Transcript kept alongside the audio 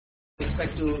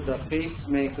respect to the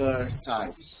pacemaker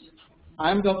types.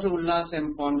 I am Dr. Ulhas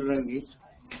Pandurangi.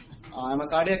 I am a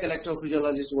cardiac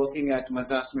electrophysiologist working at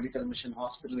Madras Medical Mission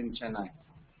Hospital in Chennai.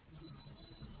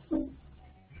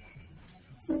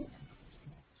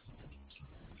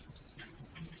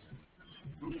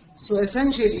 So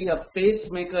essentially, a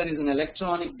pacemaker is an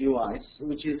electronic device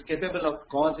which is capable of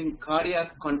causing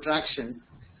cardiac contraction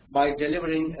by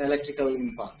delivering electrical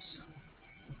impulse.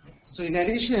 So in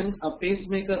addition, a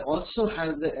pacemaker also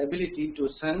has the ability to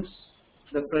sense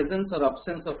the presence or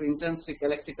absence of intrinsic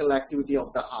electrical activity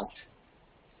of the heart.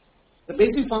 The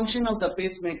basic function of the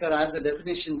pacemaker, as the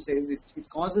definition says, it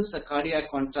causes a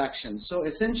cardiac contraction. So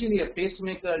essentially, a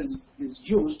pacemaker is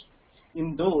used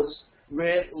in those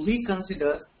where we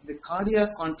consider the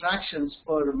cardiac contractions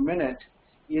per minute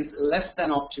is less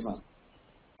than optimal.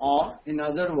 Or in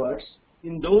other words,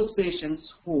 in those patients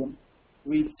whom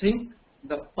we think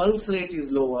the pulse rate is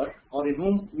lower, or in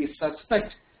whom we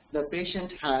suspect the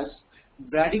patient has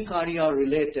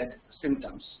bradycardia-related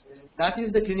symptoms. That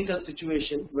is the clinical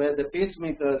situation where the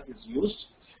pacemaker is used,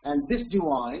 and this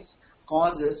device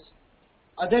causes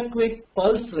adequate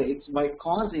pulse rates by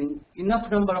causing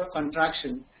enough number of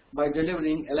contractions by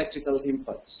delivering electrical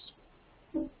impulse.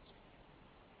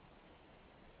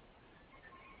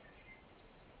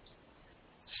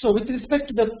 So with respect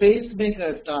to the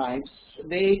pacemaker types,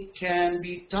 they can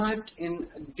be typed in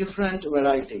different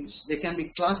varieties. They can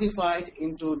be classified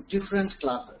into different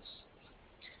classes.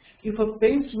 If a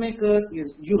pacemaker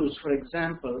is used, for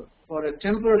example, for a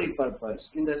temporary purpose,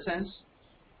 in the sense,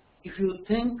 if you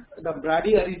think the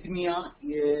bradyarrhythmia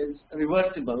is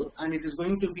reversible and it is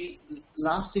going to be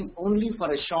lasting only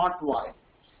for a short while,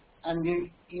 and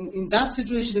in that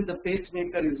situation, if the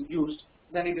pacemaker is used,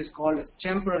 then it is called a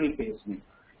temporary pacemaker.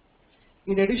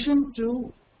 In addition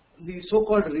to the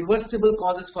so-called reversible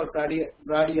causes for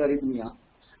bradyarrhythmia,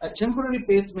 a temporary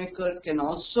pacemaker can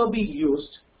also be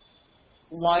used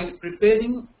while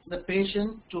preparing the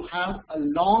patient to have a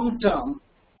long-term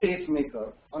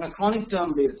pacemaker on a chronic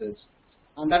term basis,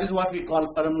 and that is what we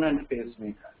call permanent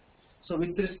pacemaker. So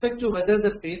with respect to whether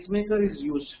the pacemaker is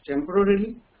used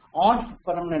temporarily or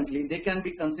permanently, they can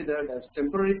be considered as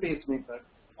temporary pacemaker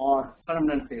or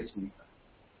permanent pacemaker.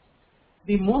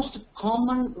 The most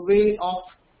common way of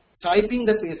typing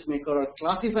the pacemaker or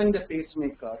classifying the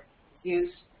pacemaker is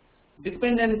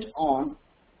dependent on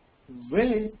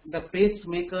where the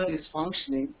pacemaker is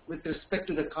functioning with respect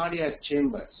to the cardiac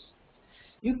chambers.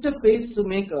 If the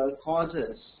pacemaker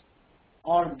causes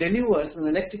or delivers an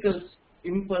electrical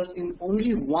impulse in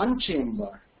only one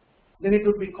chamber, then it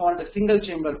would be called a single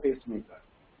chamber pacemaker.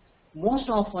 Most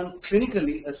often,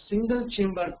 clinically, a single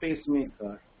chamber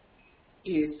pacemaker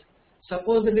is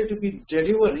supposedly to be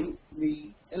delivering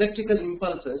the electrical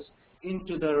impulses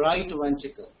into the right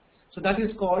ventricle. So that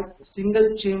is called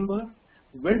single chamber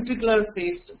ventricular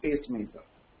pacemaker.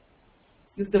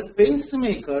 If the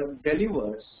pacemaker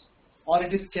delivers or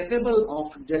it is capable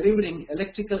of delivering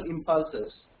electrical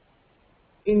impulses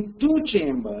in two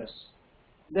chambers,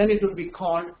 then it would be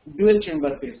called dual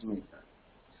chamber pacemaker.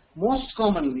 Most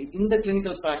commonly in the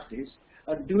clinical practice,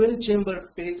 a dual chamber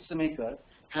pacemaker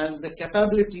has the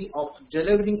capability of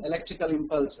delivering electrical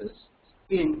impulses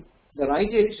in the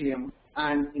right atrium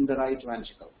and in the right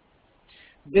ventricle.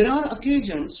 There are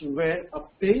occasions where a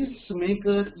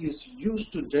pacemaker is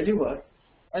used to deliver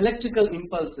electrical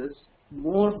impulses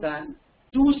more than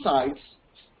two sites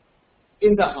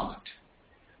in the heart,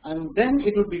 and then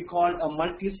it would be called a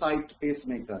multi-site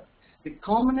pacemaker. The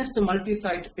commonest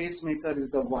multi-site pacemaker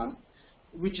is the one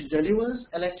which delivers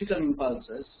electrical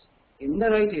impulses in the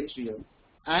right atrium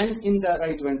and in the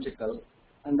right ventricle,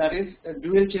 and that is a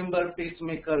dual chamber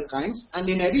pacemaker kinds. And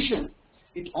in addition,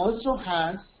 it also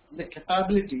has the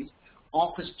capability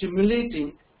of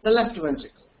stimulating the left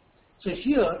ventricle. So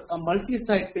here, a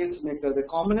multi-site pacemaker, the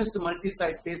commonest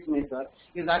multi-site pacemaker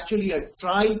is actually a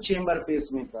tri-chamber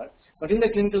pacemaker, but in the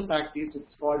clinical practice,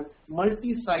 it's called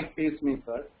multi-site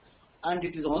pacemaker, and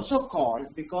it is also called,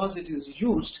 because it is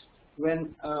used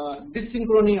when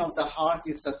dyssynchrony of the heart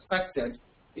is suspected,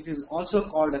 it is also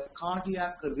called a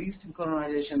cardiac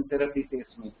resynchronization therapy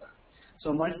pacemaker.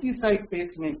 So multi-site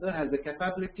pacemaker has the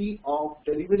capability of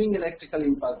delivering electrical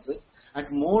impulses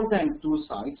at more than two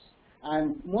sites,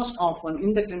 and most often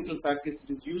in the clinical practice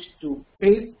it is used to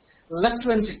pace left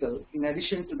ventricle in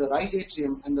addition to the right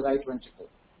atrium and the right ventricle.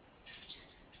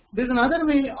 There is another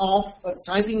way of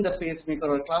typing the pacemaker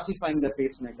or classifying the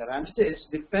pacemaker, and it is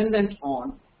dependent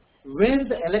on where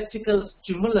the electrical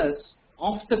stimulus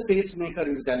of the pacemaker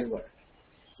is delivered.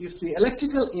 If the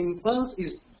electrical impulse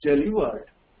is delivered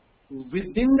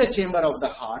within the chamber of the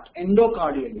heart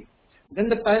endocardially, then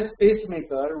the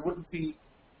pacemaker would be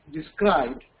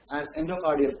described as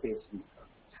endocardial pacemaker.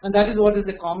 And that is what is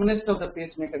the commonest of the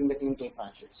pacemaker in the clinical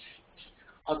practice.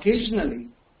 Occasionally,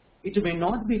 it may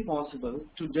not be possible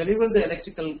to deliver the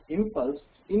electrical impulse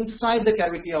inside the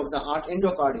cavity of the heart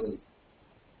endocardially.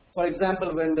 For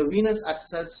example, when the venous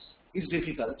access is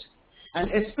difficult,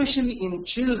 and especially in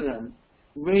children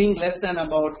weighing less than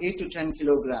about 8 to 10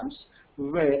 kilograms,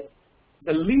 where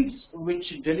the leads which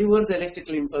deliver the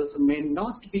electrical impulse may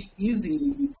not be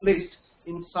easily placed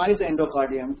inside the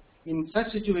endocardium. In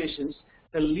such situations,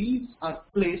 the leads are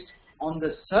placed on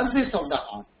the surface of the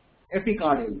heart,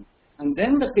 epicardially, and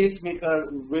then the pacemaker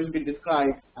will be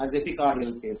described as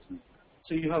epicardial pacemaker.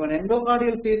 So you have an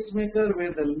endocardial pacemaker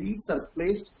where the leads are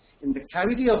placed in the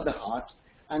cavity of the heart,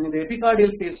 and in the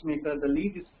epicardial pacemaker, the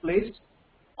lead is placed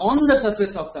on the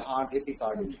surface of the heart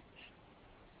epicardially.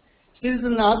 There is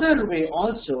another way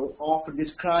also of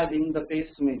describing the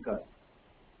pacemaker.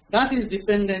 That is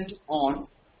dependent on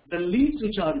the leads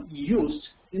which are used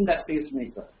in that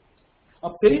pacemaker. A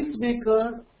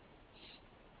pacemaker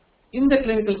in the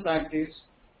clinical practice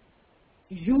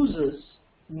uses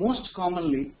most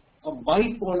commonly a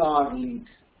bipolar lead.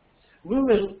 We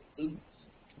will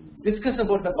discuss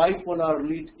about the bipolar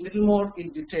lead a little more in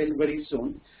detail very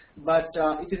soon, but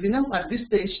it is enough at this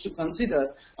stage to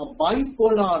consider a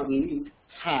bipolar lead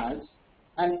has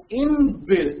an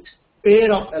inbuilt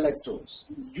pair of electrodes,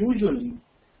 usually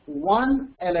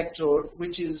one electrode,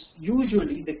 which is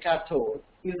usually the cathode,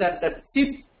 is at the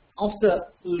tip of the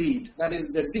lead, that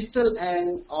is the distal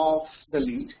end of the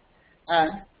lead,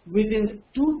 and within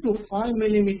 2 to 5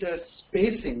 millimeter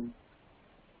spacing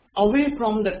away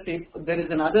from the tip, there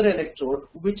is another electrode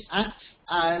which acts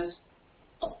as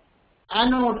an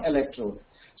anode electrode.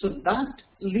 So that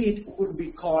lead would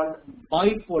be called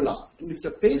bipolar. And if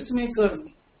the pacemaker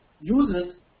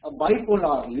uses a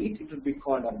bipolar lead, it would be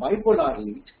called a bipolar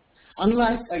lead,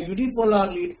 unlike a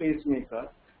unipolar lead pacemaker,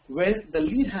 where the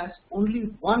lead has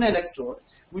only one electrode,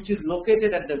 which is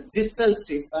located at the distal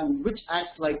tip and which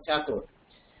acts like cathode.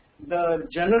 The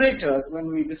generator,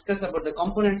 when we discuss about the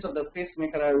components of the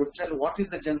pacemaker, I would tell what is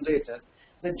the generator.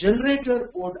 The generator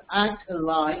would act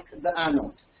like the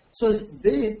anode. So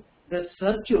the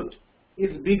circuit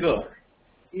is bigger.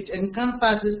 It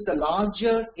encompasses the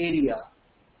larger area.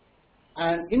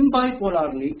 And in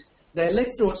bipolar lead, the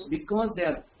electrodes, because they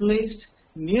are placed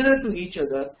nearer to each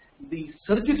other, the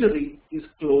circuitry is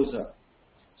closer.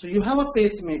 So you have a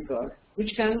pacemaker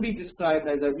which can be described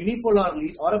as a unipolar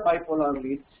lead or a bipolar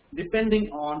lead depending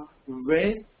on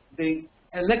where the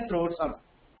electrodes are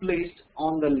placed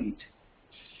on the lead.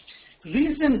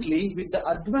 Recently, with the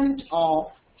advent of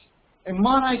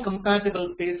MRI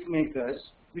compatible pacemakers,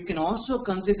 we can also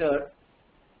consider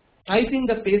typing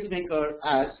the pacemaker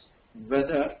as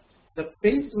whether the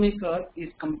pacemaker is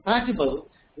compatible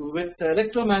with the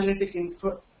electromagnetic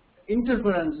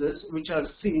interferences which are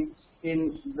seen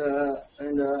in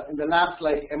the labs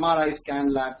like MRI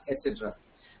scan labs, etc.,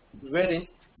 wherein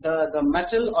the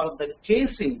metal or the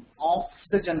casing of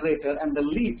the generator and the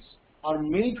leads are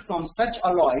made from such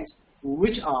alloys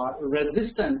which are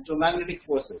resistant to magnetic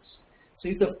forces. So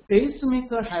if the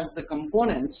pacemaker has the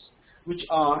components which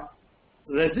are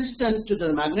resistant to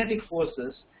the magnetic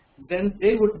forces, then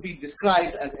they would be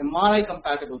described as MRI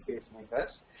compatible pacemakers.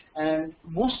 And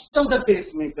most of the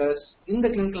pacemakers in the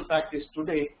clinical practice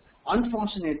today,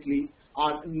 unfortunately,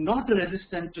 are not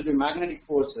resistant to the magnetic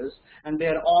forces, and they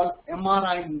are all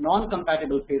MRI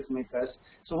non-compatible pacemakers.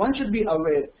 So one should be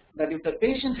aware that if the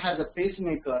patient has a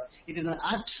pacemaker, it is an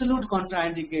absolute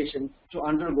contraindication to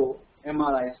undergo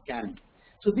MRI scanning.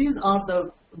 So these are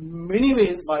the many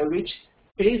ways by which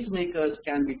pacemakers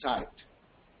can be typed.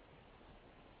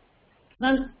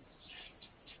 Now,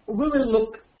 we will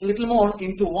look a little more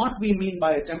into what we mean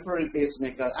by a temporary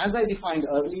pacemaker. As I defined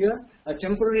earlier, a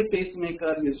temporary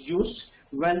pacemaker is used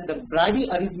when the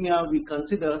bradyarrhythmia we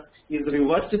consider is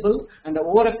reversible, and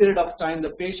over a period of time the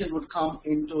patient would come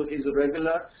into his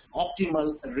regular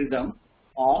optimal rhythm,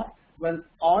 or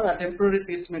a temporary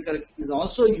pacemaker is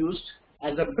also used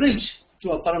as a bridge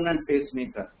to a permanent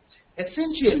pacemaker.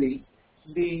 Essentially,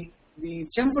 the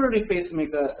temporary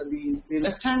pacemaker, the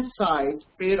left-hand side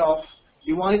pair of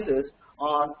devices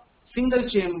are single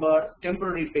chamber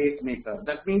temporary pacemaker.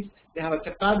 That means they have a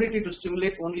capability to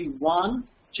stimulate only one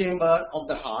chamber of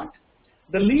the heart.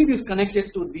 The lead is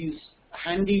connected to these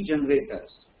handy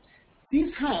generators.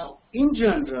 These have, in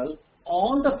general,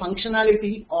 all the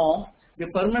functionality of the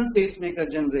permanent pacemaker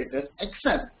generators,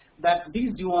 except that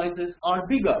these devices are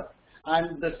bigger,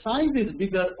 and the size is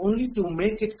bigger only to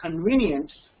make it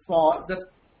convenient for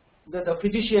the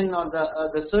physician or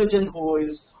the surgeon who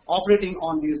is operating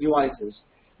on these devices.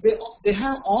 They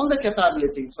have all the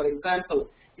capabilities. For example,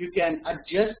 you can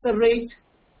adjust the rate,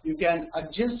 you can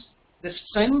adjust the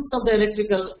strength of the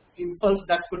electrical impulse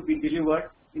that could be delivered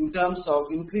in terms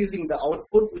of increasing the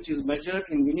output, which is measured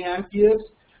in milliamperes,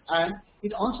 and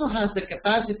it also has the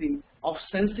capacity of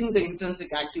sensing the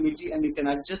intrinsic activity, and you can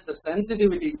adjust the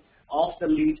sensitivity of the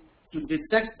lead to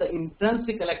detect the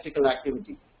intrinsic electrical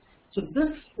activity. So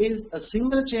this is a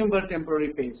single chamber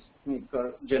temporary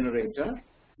pacemaker generator.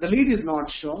 The lead is not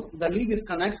shown. The lead is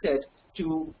connected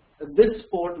to this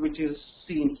port which is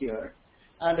seen here.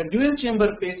 And a dual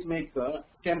chamber pacemaker,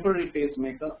 temporary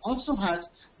pacemaker, also has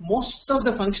most of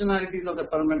the functionalities of the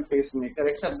permanent pacemaker,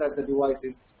 except that the device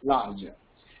is larger.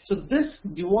 So this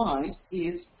device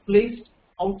is placed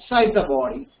outside the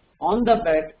body on the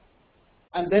bed,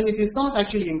 and then it is not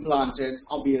actually implanted,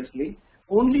 obviously.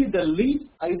 Only the leads,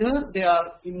 either they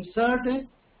are inserted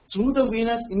through the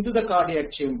venous into the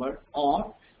cardiac chamber,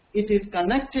 or it is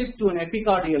connected to an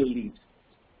epicardial lead.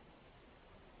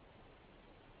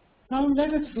 Now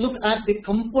let us look at the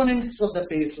components of the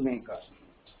pacemaker,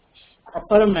 a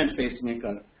permanent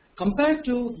pacemaker. Compared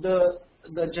to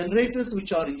the generators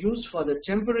which are used for the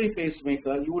temporary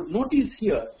pacemaker, you would notice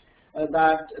here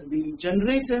that the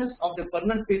generators of the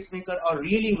permanent pacemaker are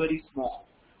really very small.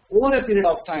 Over a period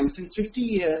of time, since 50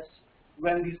 years,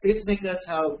 when these pacemakers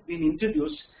have been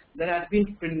introduced, there has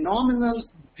been phenomenal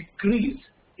decrease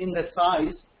in the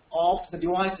size of the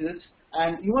devices,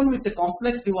 and even with the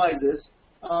complex devices,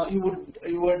 you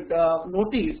would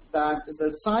notice that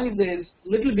the size is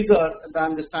little bigger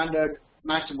than the standard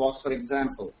matchbox, for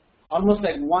example, almost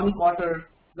like 1/4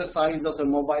 the size of the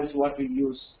mobiles what we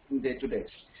use in day to day.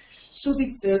 So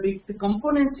the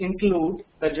components include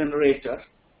the generator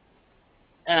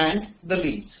and the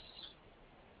leads.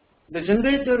 The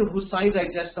generator, whose size I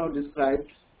just now described,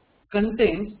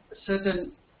 contains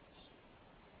certain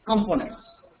components.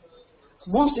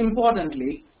 Most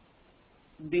importantly,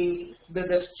 the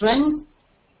strength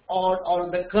or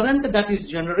the current that is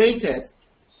generated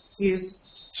is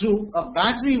through a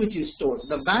battery which is stored.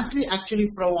 The battery actually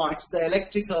provides the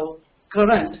electrical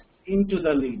current into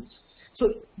the leads.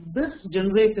 So this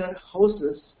generator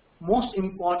houses, most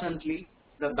importantly,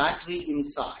 the battery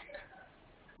inside,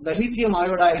 the lithium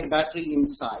iodide battery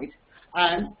inside,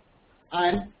 and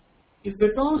if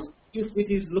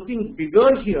it is looking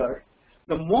bigger here,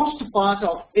 the most part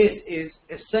of it is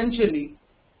essentially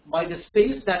by the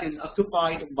space that is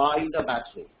occupied by the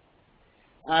battery.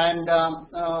 And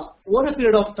over a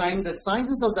period of time, the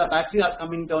sizes of the battery are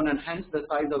coming down, and hence the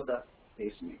size of the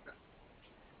pacemaker.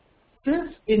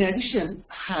 This, in addition,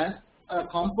 has a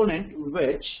component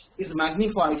which is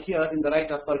magnified here in the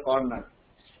right upper corner.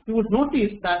 You would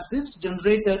notice that this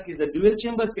generator is a dual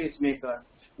chamber pacemaker.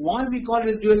 Why we call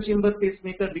it dual chamber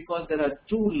pacemaker? Because there are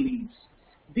two leads.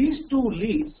 These two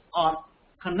leads are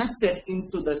connected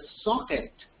into the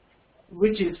socket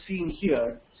which is seen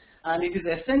here, and it is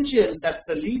essential that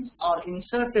the leads are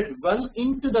inserted well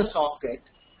into the socket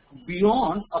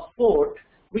beyond a port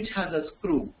which has a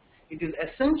screw. It is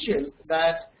essential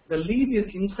that the lead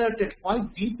is inserted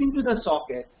quite deep into the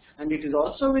socket, and it is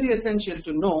also very essential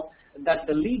to know that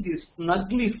the lead is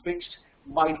snugly fixed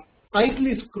by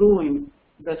tightly screwing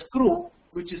the screw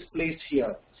which is placed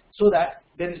here, so that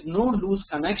there is no loose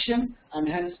connection, and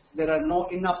hence there are no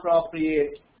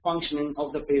inappropriate functioning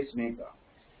of the pacemaker.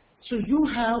 So you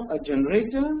have a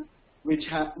generator which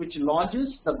lodges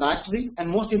the battery and,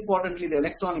 most importantly, the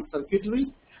electronic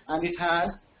circuitry, and it has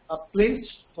a place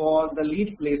for the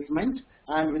lead placement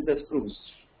and with the screws.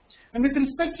 And with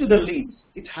respect to the leads,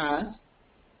 it has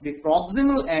the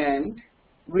proximal end,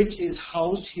 which is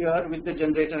housed here with the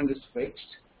generator and is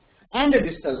fixed, and a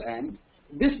distal end.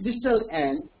 This distal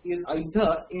end is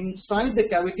either inside the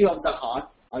cavity of the heart,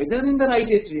 either in the right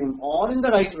atrium or in the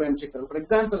right ventricle. For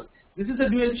example, this is a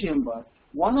dual chamber.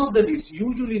 One of the leads,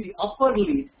 usually the upper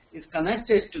lead, is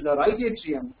connected to the right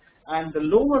atrium, and the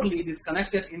lower lead is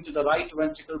connected into the right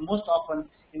ventricle, most often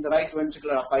in the right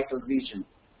ventricular apical region.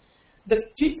 The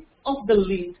tip of the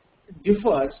lead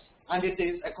differs, and it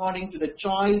is according to the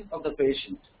choice of the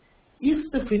patient.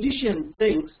 If the physician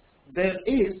thinks there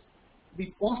is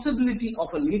the possibility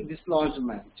of a lead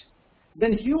dislodgement,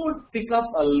 then he would pick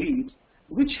up a lead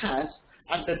which has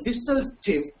at the distal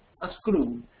tip a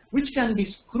screw, which can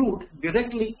be screwed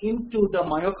directly into the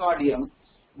myocardium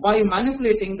by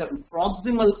manipulating the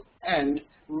proximal end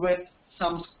with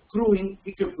some screwing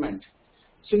equipment.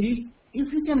 So if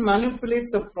you can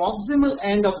manipulate the proximal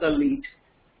end of the lead,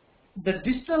 the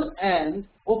distal end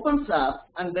opens up,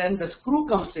 and then the screw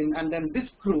comes in, and then this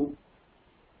screw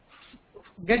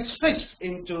gets fixed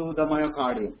into the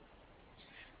myocardium.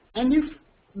 And if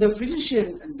the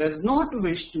physician does not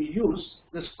wish to use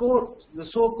the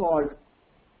so-called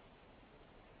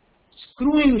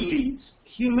screw-in leads,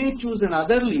 he may choose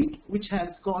another lead which has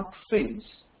got fins,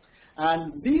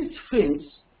 and these fins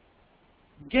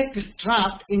get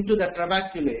trapped into the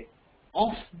trabeculae of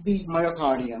the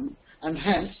myocardium, and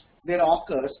hence there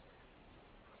occurs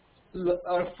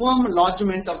a firm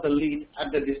lodgement of the lead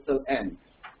at the distal end.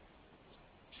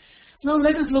 Now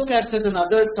let us look at certain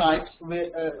other types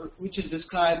which is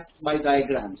described by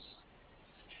diagrams.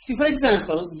 See, for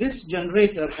example, this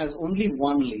generator has only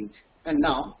one lead, and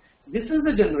now this is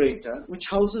the generator which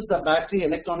houses the battery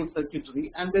electronic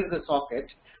circuitry, and there is a socket,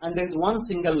 and there is one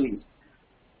single lead.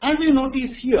 As you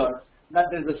notice here that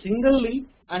there is a single lead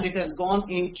and it has gone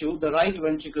into the right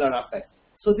ventricular apex.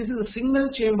 So this is a single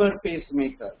chamber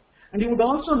pacemaker. And you would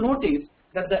also notice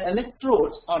that the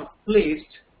electrodes are placed,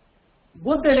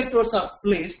 both the electrodes are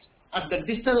placed at the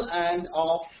distal end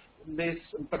of this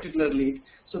particular lead.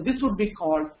 So this would be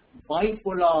called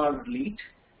bipolar lead,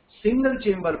 single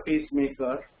chamber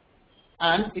pacemaker,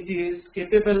 and it is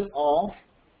capable of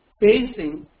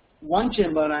pacing one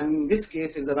chamber, and in this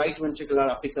case is the right ventricular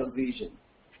apical region.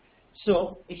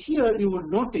 So here you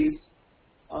would notice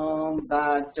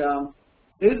that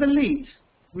there is a lead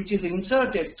which is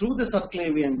inserted through the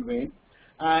subclavian vein,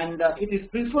 and it is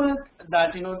preferred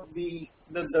that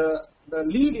the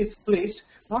lead is placed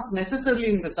not necessarily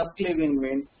in the subclavian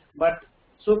vein, but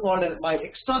so-called by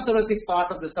extrathoracic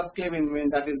part of the subclavian vein,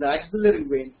 that is the axillary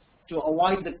vein, to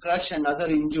avoid the crush and other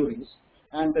injuries.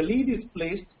 And the lead is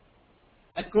placed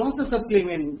across the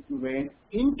subclavian vein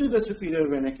into the superior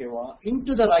vena cava,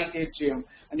 into the right atrium,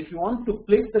 and if you want to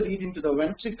place the lead into the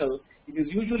ventricle, it is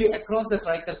usually across the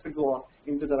tricuspid wall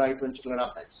into the right ventricular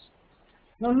apex.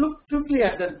 Now look quickly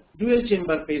at the dual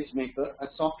chamber pacemaker, a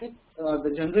socket,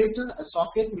 the generator, a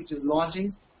socket which is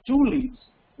lodging two leads,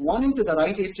 one into the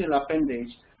right atrial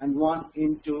appendage and one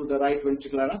into the right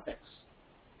ventricular apex.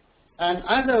 And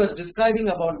as I was describing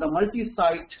about the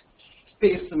multi-site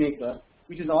pacemaker,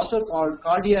 which is also called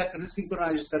cardiac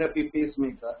resynchronized therapy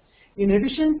pacemaker, in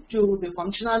addition to the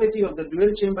functionality of the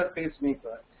dual chamber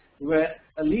pacemaker, where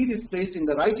a lead is placed in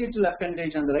the right atrial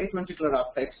appendage and the right ventricular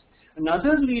apex,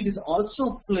 another lead is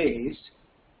also placed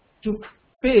to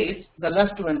pace the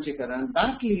left ventricle, and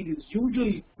that lead is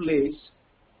usually placed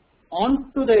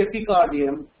onto the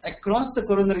epicardium across the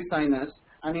coronary sinus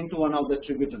and into one of the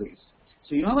tributaries.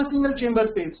 So you have a single chamber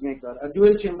pacemaker, a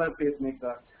dual chamber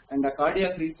pacemaker, and a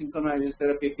cardiac resynchronized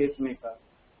therapy pacemaker,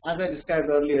 as I described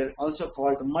earlier, also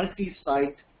called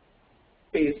multi-site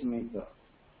pacemaker.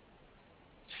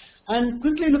 And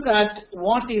quickly look at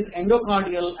what is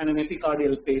endocardial and an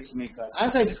epicardial pacemaker.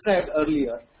 As I described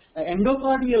earlier, an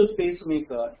endocardial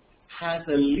pacemaker has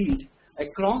a lead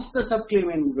across the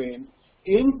subclavian vein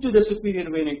into the superior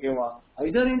vena cava,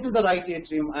 either into the right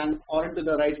atrium or into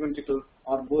the right ventricle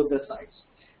or both the sides.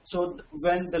 So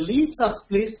when the leads are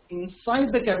placed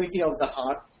inside the cavity of the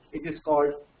heart, it is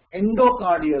called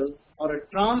endocardial or a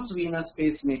transvenous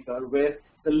pacemaker, where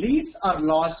the leads are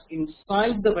lodged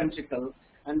inside the ventricle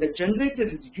and the generator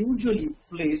is usually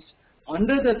placed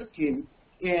under the skin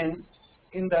in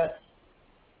the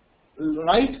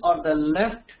right or the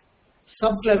left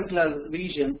subclavicular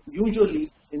region,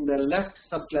 usually in the left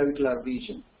subclavicular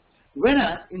region.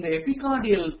 Whereas in the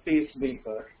epicardial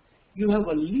pacemaker, you have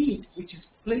a lead which is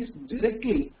placed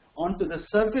directly onto the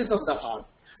surface of the heart,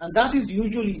 and that is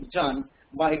usually done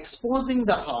by exposing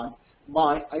the heart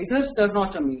by either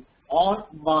sternotomy or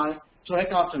by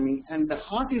thoracotomy, and the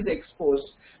heart is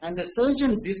exposed and the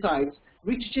surgeon decides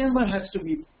which chamber has to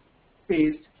be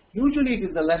paced. Usually it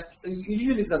is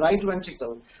the right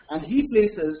ventricle, and he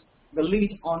places the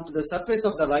lead onto the surface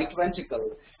of the right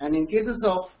ventricle, and in cases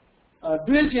of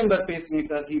dual chamber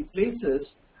pacemaker, he places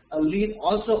a lead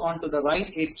also onto the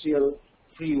right atrial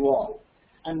free wall,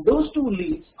 and those two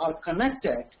leads are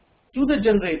connected to the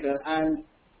generator. And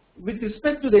with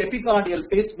respect to the epicardial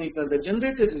pacemaker, the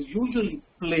generator is usually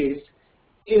placed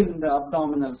in the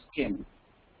abdominal skin.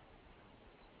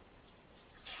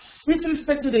 With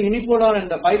respect to the unipolar and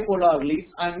the bipolar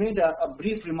leads, I made a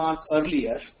brief remark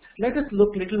earlier. Let us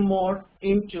look a little more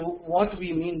into what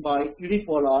we mean by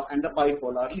unipolar and the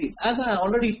bipolar lead. As I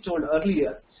already told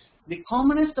earlier, the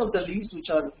commonest of the leads which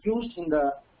are used in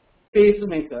the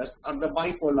pacemakers are the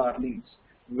bipolar leads,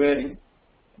 wherein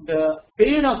the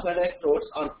pair of electrodes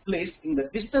are placed in the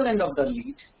distal end of the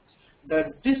lead.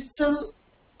 The distal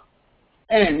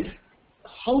end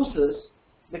houses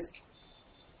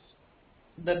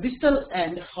the distal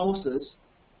end houses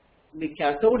the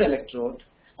cathode electrode,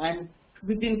 and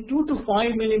within 2 to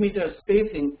 5 millimeter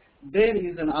spacing there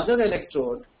is another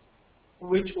electrode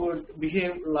which would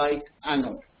behave like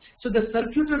anode. So the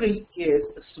circuitry is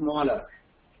smaller.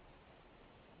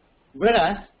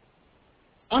 Whereas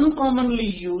uncommonly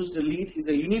used lead is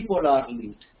a unipolar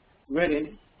lead,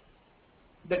 wherein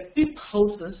the tip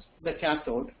houses the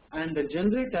cathode and the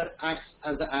generator acts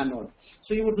as the anode.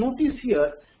 So you would notice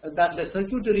here that the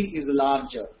circuitry is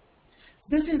larger.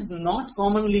 This is not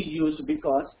commonly used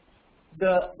because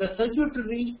the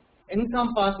circuitry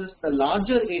encompasses the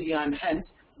larger area, and hence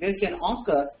there can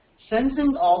occur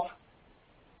sensing of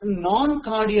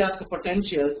non-cardiac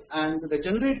potentials, and the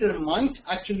generator might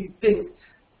actually think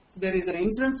there is an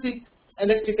intrinsic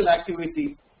electrical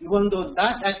activity even though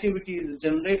that activity is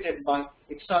generated by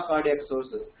extracardiac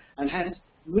sources, and hence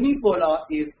unipolar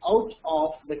is out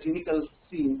of the clinical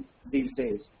scene these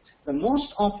days. The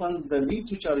most often the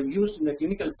leads which are used in the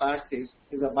clinical practice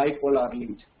is a bipolar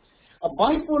lead. A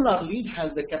bipolar lead has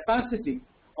the capacity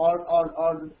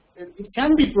or it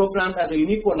can be programmed as a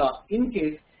unipolar in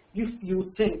case if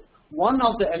you think one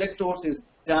of the electrodes is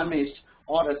damaged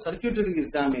or a circuitry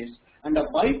is damaged, and a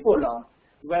bipolar,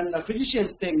 when a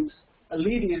physician thinks a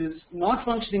lead is not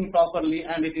functioning properly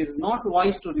and it is not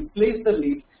wise to replace the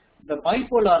lead, the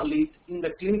bipolar lead in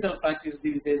the clinical practice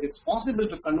these days, it's possible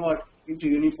to convert into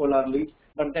unipolar lead,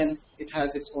 but then it has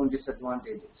its own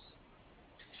disadvantages.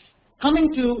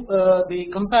 Coming to the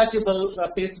compatible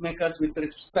pacemakers with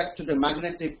respect to the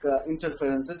magnetic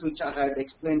interferences, which I had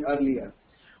explained earlier.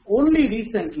 Only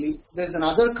recently, there's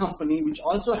another company which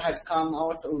also had come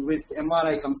out with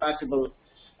MRI compatible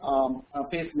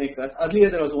pacemakers. Earlier,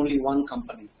 there was only one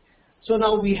company. So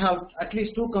now we have at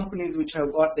least two companies which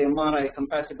have got the MRI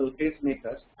compatible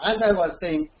pacemakers. As I was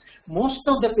saying, most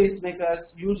of the pacemakers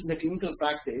used in the clinical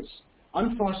practice,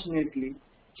 unfortunately,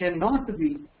 cannot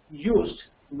be used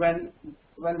when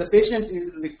the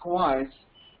patient requires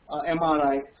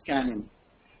MRI scanning.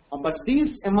 But these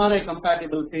MRI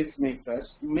compatible pacemakers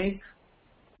make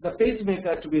the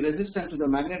pacemaker to be resistant to the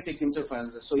magnetic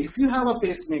interferences. So if you have a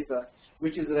pacemaker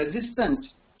which is resistant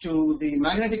to the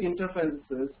magnetic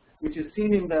interferences which is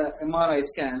seen in the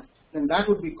MRI scan, then that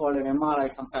would be called an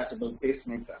MRI compatible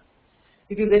pacemaker.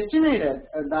 It is estimated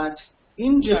that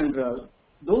in general,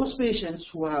 those patients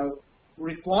who have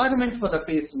requirement for the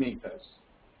pacemakers,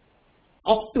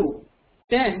 up to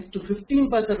 10 to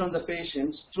 15% of the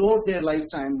patients throughout their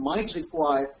lifetime might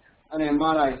require an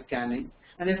MRI scanning,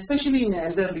 and especially in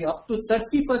elderly, up to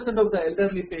 30% of the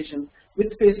elderly patients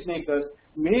with pacemakers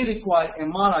may require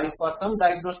MRI for some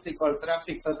diagnostic or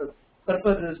therapeutic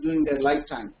purposes during their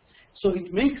lifetime. So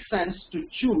it makes sense to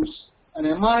choose an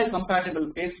MRI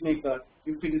compatible pacemaker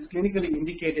if it is clinically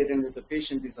indicated and if the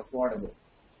patient is affordable.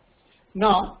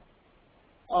 Now,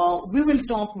 we will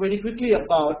talk very quickly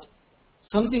about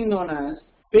something known as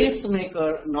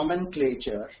pacemaker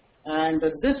nomenclature, and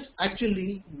this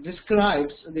actually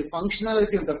describes the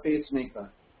functionality of the pacemaker.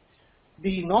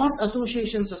 The North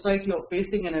Association Society of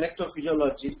Pacing and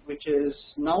Electrophysiology, which is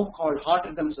now called Heart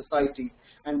Rhythm Society,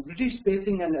 and British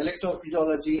Pacing and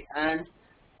Electrophysiology and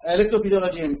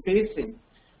Pacing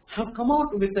have come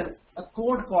out with a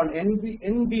code called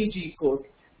NBG code,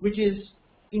 which is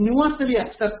universally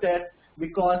accepted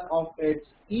because of its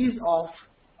ease of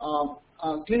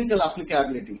clinical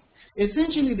applicability.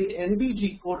 Essentially, the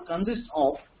NBG code consists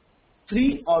of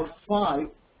 3 or 5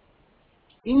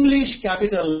 English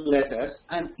capital letters,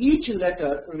 and each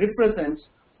letter represents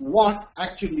what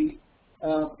actually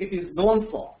it is known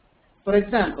for. For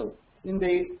example, in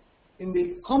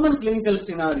the common clinical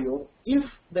scenario, if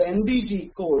the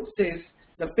NBG code says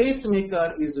the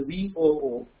pacemaker is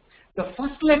VOO, the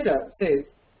first letter says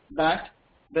that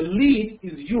the lead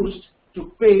is used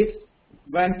to pace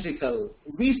ventricle.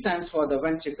 V stands for the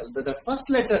ventricle. The first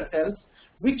letter tells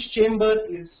which chamber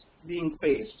is being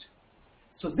paced.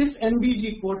 So this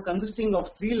NBG code consisting of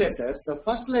 3 letters, the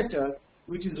first letter,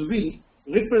 which is V,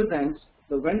 represents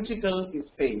the ventricle is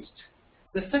paced.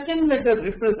 The second letter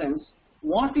represents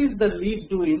what is the lead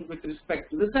doing with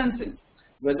respect to the sensing,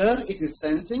 whether it is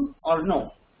sensing or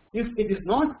no. If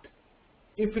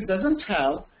it doesn't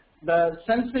have the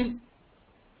sensing,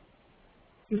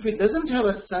 if it doesn't have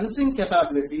a sensing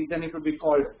capability, then it would be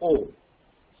called O.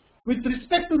 With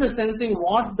respect to the sensing,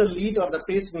 what the lead or the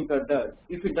pacemaker does,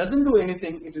 if it doesn't do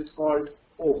anything, it is called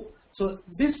O. So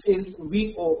this is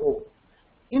VOO.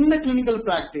 In the clinical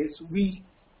practice, we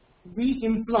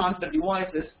implant the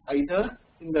devices either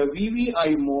in the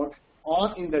VVI mode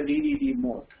or in the DDD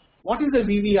mode. What is the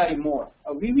VVI mode?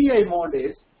 A VVI mode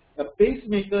is a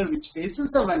pacemaker which paces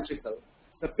the ventricle.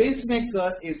 The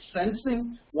pacemaker is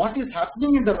sensing what is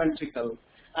happening in the ventricle,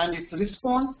 and its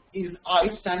response is I,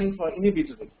 standing for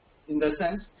inhibitory. In the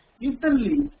sense, if the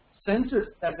lead senses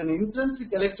that an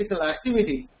intrinsic electrical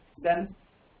activity, then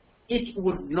it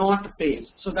would not pace.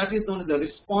 So that is known as the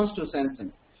response to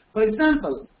sensing. For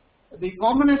example, the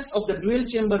commonest of the dual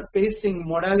chamber pacing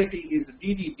modality is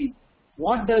DDT.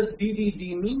 What does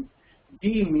DDT mean?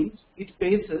 D means it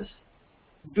paces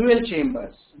dual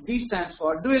chambers. D stands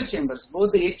for dual chambers,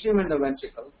 both the atrium and the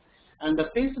ventricle. And the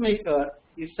pacemaker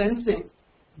is sensing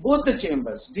both the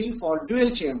chambers, D for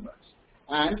dual chambers.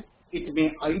 And it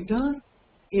may either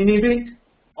inhibit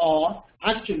or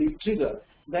actually trigger.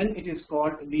 Then it is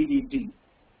called DDT.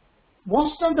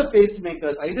 Most of the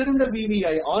pacemakers, either in the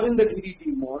VVI or in the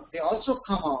DDT mode, they also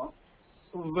come out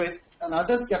with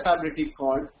another capability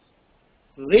called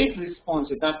rate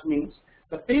responsive. That means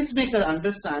the pacemaker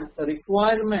understands the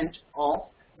requirement of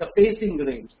the pacing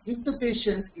rate. If the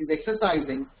patient is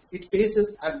exercising, it paces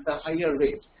at the higher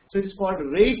rate. So it is called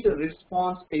rate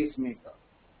response pacemaker.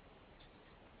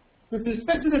 With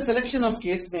respect to the selection of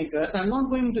pacemakers, I am not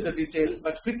going into the detail,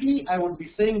 but quickly I would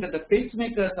be saying that the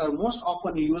pacemakers are most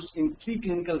often used in three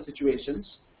clinical situations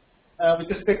with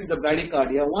respect to the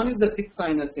bradycardia. One is the sick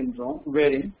sinus syndrome,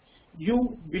 wherein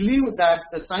you believe that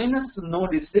the sinus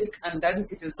node is sick and that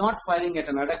it is not firing at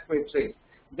an adequate rate.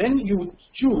 Then you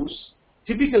choose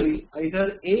typically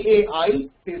either AAI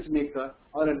pacemaker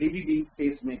or a DDT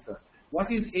pacemaker. What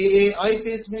is AAI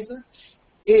pacemaker?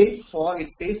 A for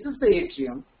it paces the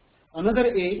atrium, another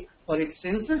A for it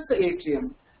senses the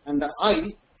atrium, and the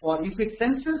I for if it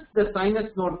senses the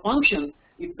sinus node function,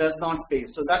 it does not pace.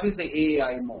 So that is the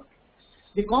AAI mode.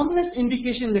 The commonest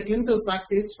indication in the clinical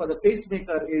practice for the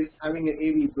pacemaker is having an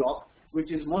AV block, which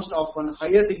is most often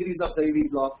higher degrees of the AV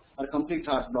block or complete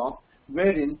heart block,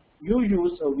 wherein you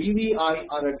use a VVI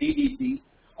or a DDT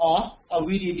or a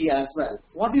VDD as well.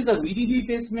 What is a VDD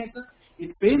pacemaker?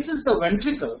 It paces the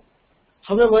ventricle.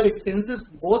 However, it senses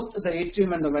both the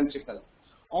atrium and the ventricle.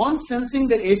 On sensing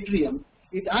the atrium,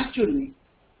 it actually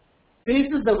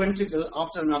paces the ventricle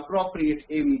after an appropriate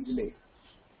AV delay.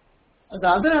 The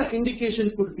other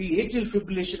indication could be atrial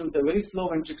fibrillation with a very slow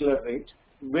ventricular rate,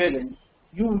 wherein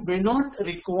you may not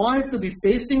require to be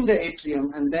pacing the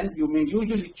atrium, and then you may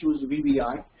usually choose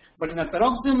VVI, but in a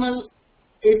paroxysmal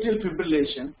atrial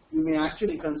fibrillation, you may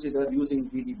actually consider using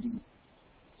VDD.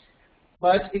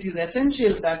 But it is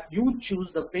essential that you choose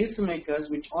the pacemakers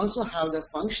which also have the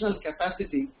functional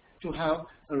capacity to have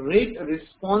a rate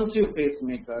responsive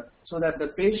pacemaker, so that the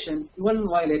patient, even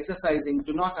while exercising,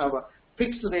 do not have a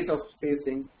fixed rate of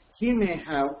pacing. He may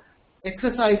have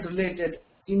exercise related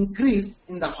increase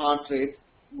in the heart rate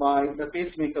by the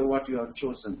pacemaker what you have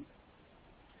chosen.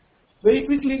 Very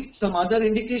quickly, some other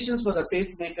indications for the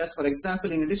pacemakers. For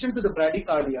example, in addition to the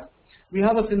bradycardia, we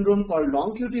have a syndrome called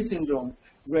long QT syndrome,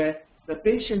 where the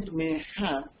patient may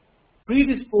have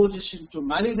predisposition to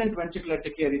malignant ventricular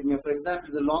tachyarrhythmia. For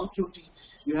example, the long QT,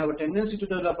 you have a tendency to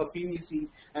develop a PVC,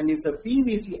 and if the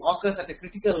PVC occurs at a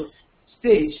critical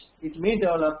stage, it may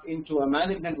develop into a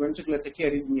malignant ventricular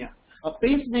tachyarrhythmia. A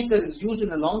pacemaker is used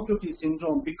in a long QT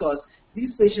syndrome because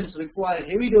these patients require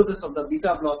heavy doses of the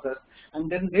beta blockers,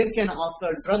 and then there can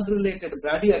occur drug-related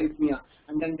bradyarrhythmia,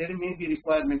 and then there may be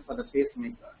requirement for the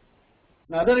pacemaker.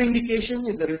 Another indication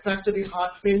is the refractory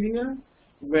heart failure,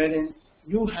 wherein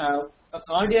you have a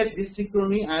cardiac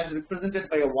dyssynchrony as represented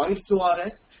by a wide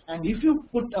 2RS, and if you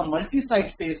put a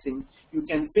multi-site pacing, you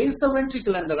can pace the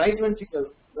ventricle and the right ventricle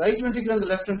and the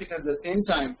left ventricle at the same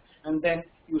time, and then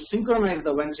you synchronize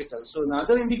the ventricle. So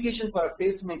another indication for a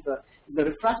pacemaker is the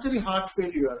refractory heart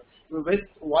failure with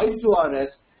wide 2RS,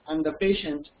 and the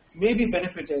patient may be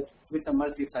benefited with a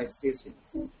multi-site pacing.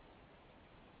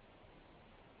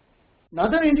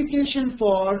 Another indication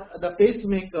for the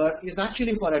pacemaker is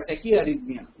actually for a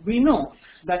tachyarrhythmia. We know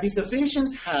that if the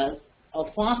patient has a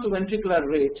fast ventricular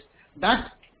rate,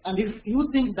 and if you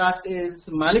think that is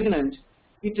malignant,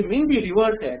 it may be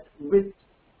reverted with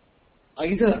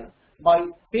either by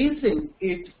pacing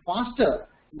it faster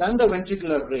than the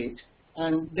ventricular rate,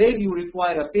 and there you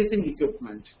require a pacing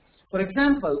equipment. For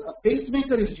example, a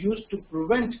pacemaker is used to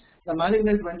prevent the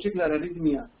malignant ventricular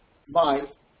arrhythmia by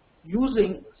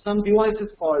using some devices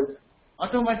called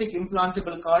automatic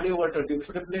implantable cardioverter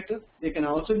defibrillators. They can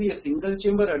also be a single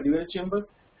chamber or dual chamber.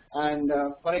 And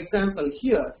for example,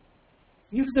 here,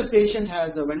 if the patient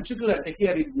has a ventricular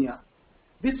tachyarrhythmia,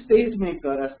 this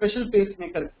pacemaker, a special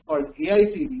pacemaker called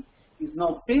AICD, is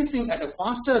now pacing at a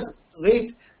faster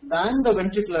rate than the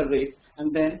ventricular rate,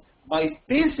 and then by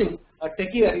pacing, a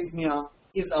tachyarrhythmia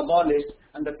is abolished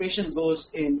and the patient goes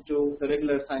into the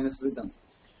regular sinus rhythm.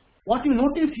 What you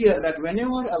notice here that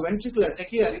whenever a ventricular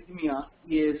tachyarrhythmia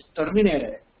is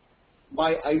terminated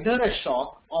by either a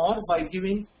shock or by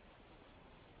giving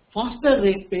faster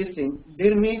rate pacing,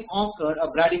 there may occur a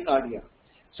bradycardia.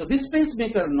 So this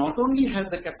pacemaker not only has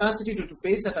the capacity to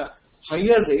pace at a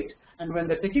higher rate, and when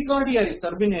the tachycardia is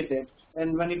terminated,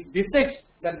 and when it detects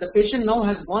that the patient now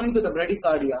has gone into the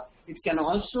bradycardia, it can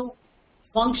also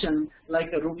function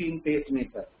like a routine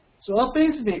pacemaker. So a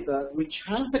pacemaker which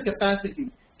has the capacity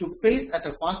to pace at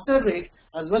a faster rate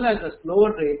as well as a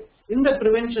slower rate in the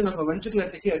prevention of a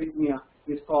ventricular tachyarrhythmia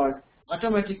is called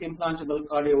automatic implantable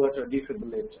cardioverter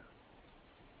defibrillator.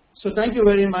 So thank you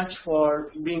very much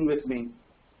for being with me.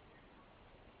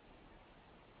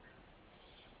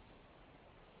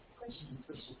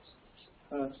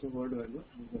 So what do I do?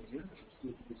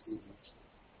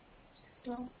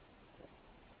 Stop.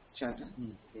 Chat.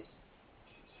 Yes.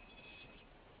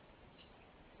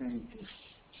 Thank you.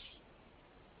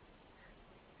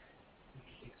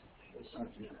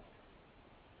 Okay.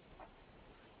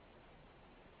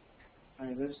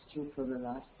 I rest you for the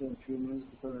last few minutes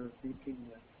because I was thinking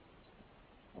that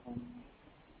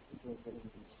it was very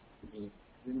good.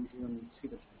 Didn't even see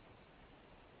the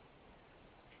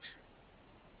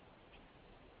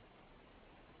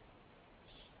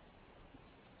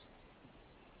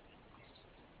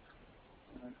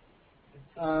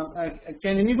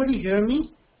can anybody hear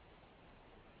me?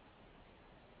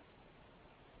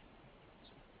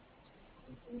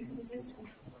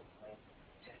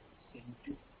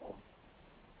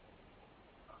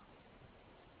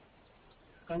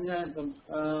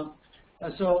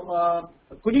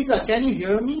 Kudika, can you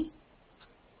hear me?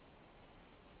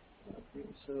 Okay,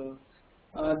 so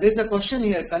there's a question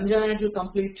here. Congenital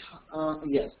complete,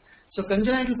 yes. So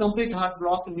congenital complete heart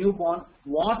block newborn,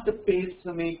 what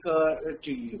pacemaker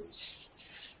to use?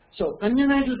 So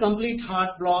congenital complete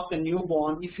heart block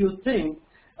newborn, if you think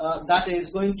that is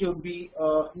going to be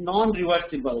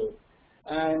non-reversible,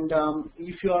 and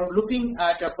if you are looking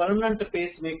at a permanent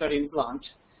pacemaker implant,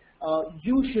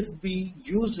 you should be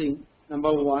using,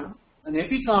 number one, an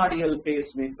epicardial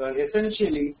pacemaker.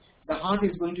 Essentially, the heart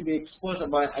is going to be exposed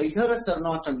by either a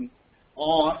sternotomy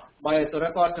or by a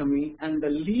thoracotomy, and the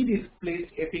lead is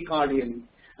placed epicardially,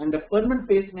 and the permanent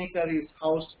pacemaker is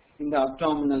housed in the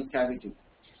abdominal cavity.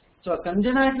 So a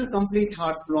congenital complete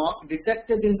heart block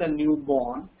detected in the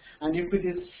newborn, and if it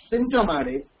is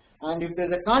symptomatic, and if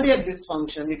there is a cardiac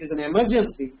dysfunction, it is an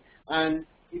emergency, and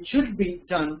it should be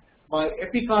done by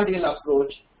epicardial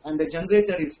approach, and the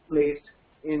generator is placed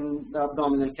in the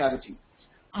abdominal cavity.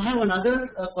 I have another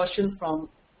question from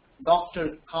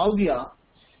Dr. Kavya.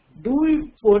 Do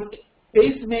we put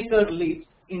pacemaker leads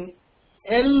in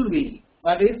LV,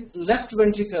 that is left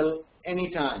ventricle,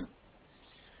 anytime?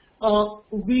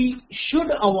 We should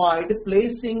avoid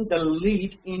placing the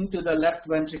lead into the left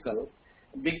ventricle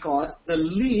because the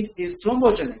lead is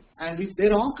thrombogenic, and if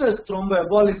there occurs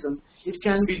thromboembolism, it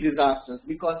can be disastrous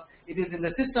because it is in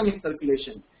the systemic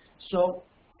circulation. So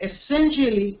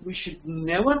essentially, we should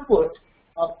never put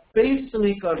a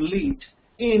pacemaker lead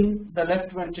in the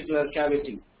left ventricular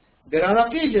cavity. There are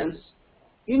occasions,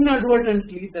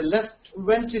 inadvertently, the left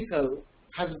ventricle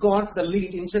has got the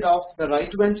lead instead of the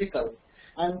right ventricle.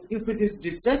 And if it is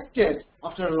detected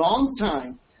after a long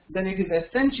time, then it is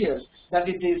essential that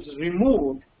it is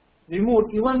removed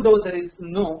even though there is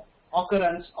no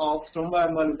occurrence of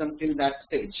thromboembolism till that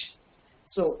stage.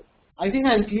 So I think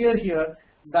I am clear here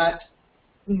that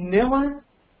never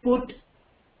put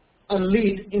a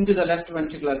lead into the left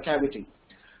ventricular cavity.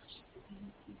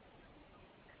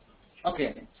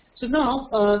 Okay, so now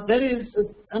there is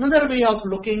another way of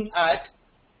looking at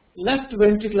left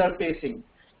ventricular pacing.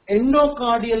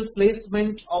 Endocardial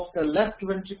placement of the left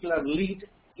ventricular lead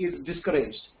is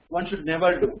discouraged. One should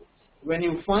never do. When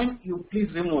you find, you please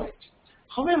remove it.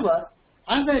 However,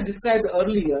 as I described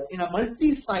earlier, in a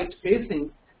multi-site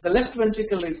pacing, the left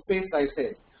ventricle is paced, I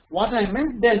said. What I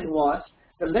meant then was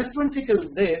the left ventricle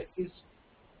there is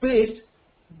paced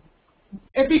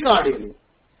epicardially.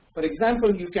 For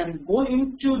example, you can go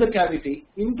into the cavity,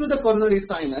 into the coronary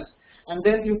sinus, and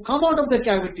then you come out of the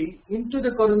cavity into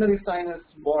the coronary sinus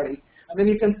body, and then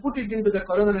you can put it into the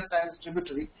coronary sinus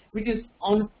tributary, which is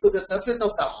onto the surface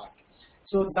of the heart.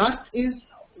 So that is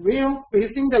way of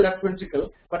pacing the left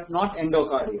ventricle, but not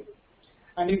endocardial.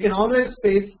 And you can always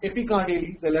pace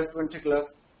epicardially the left ventricle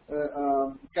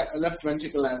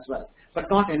as well, but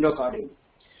not endocardial.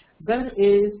 There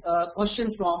is a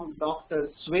question from Dr.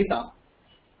 Sweta,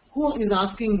 who is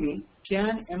asking me,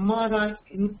 can MRI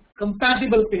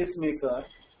incompatible pacemaker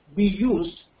be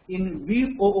used in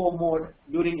VOO mode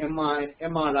during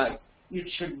MRI? It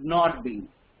should not be.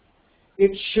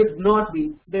 It should not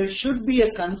be. There should be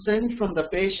a consent from the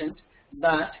patient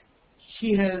that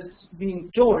he has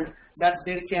been told that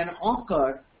there can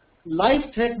occur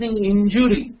life-threatening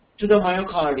injury to the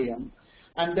myocardium,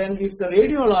 and then if the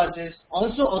radiologist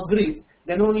also agrees,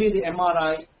 then only the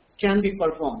MRI can be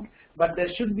performed. But there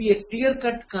should be a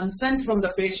clear-cut consent from the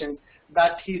patient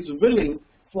that he is willing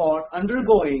for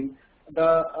undergoing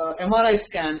the MRI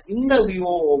scan in the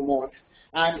VOO mode.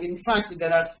 And in fact,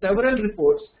 there are several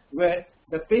reports where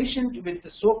the patient with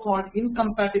the so-called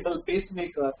incompatible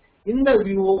pacemaker in the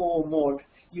VOO mode,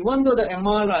 even though the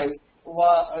MRI,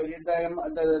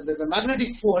 the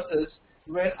magnetic forces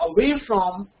were away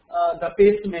from the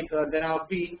pacemaker, there have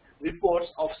been reports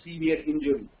of severe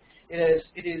injury.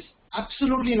 It is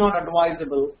absolutely not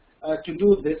advisable to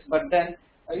do this, but then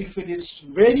if it is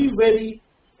very, very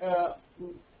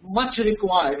much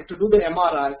required to do the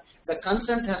MRI, the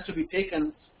consent has to be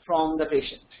taken from the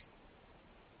patient.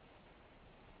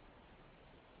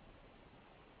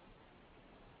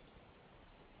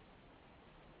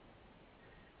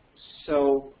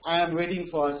 So I am waiting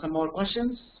for some more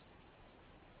questions.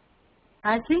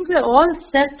 I think we're all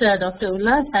set, Dr.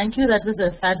 Ulhas. Thank you. That was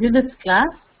a fabulous class.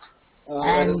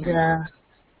 And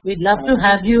we'd love to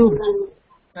have you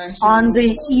on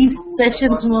the East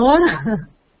sessions more.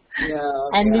 Yeah,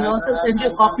 okay. And we'll also send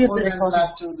you a copy of the recording. I'm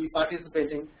glad to be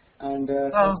participating, and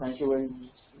thank you very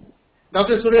much.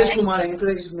 Dr. Suresh Kumar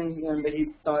encouraged me, and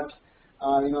he thought,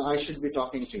 I should be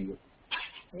talking to you.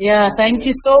 Yeah, thank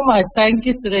you so much. Thank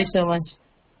you, Suresh, so much.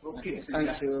 Okay,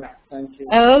 thank you. Thank you.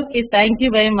 Okay, thank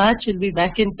you very much. We'll be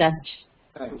back in touch.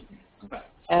 Thank you. Bye.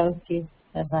 Okay,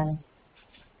 bye-bye.